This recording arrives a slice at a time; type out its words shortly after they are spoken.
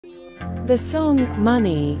The song,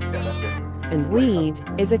 Money and Weed,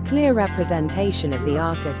 is a clear representation of the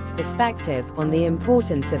artist's perspective on the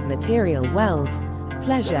importance of material wealth,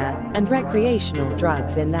 pleasure, and recreational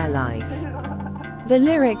drugs in their life. The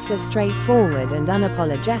lyrics are straightforward and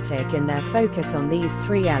unapologetic in their focus on these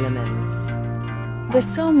three elements. The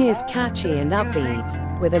song is catchy and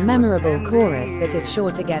upbeat, with a memorable chorus that is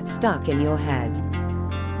sure to get stuck in your head.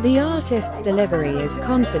 The artist's delivery is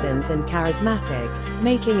confident and charismatic,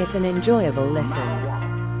 making it an enjoyable listen.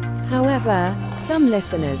 However, some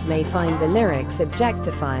listeners may find the lyrics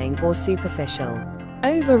objectifying or superficial.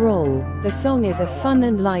 Overall, the song is a fun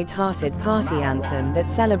and light-hearted party anthem that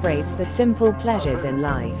celebrates the simple pleasures in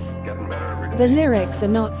life. The lyrics are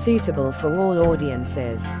not suitable for all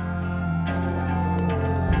audiences.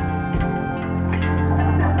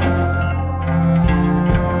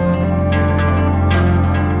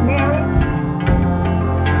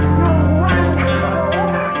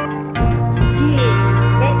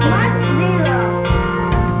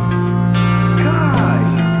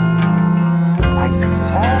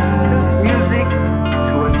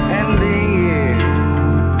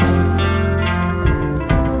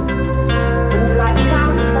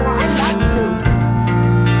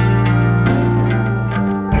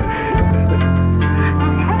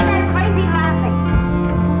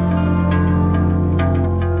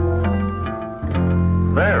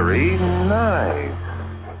 Very nice.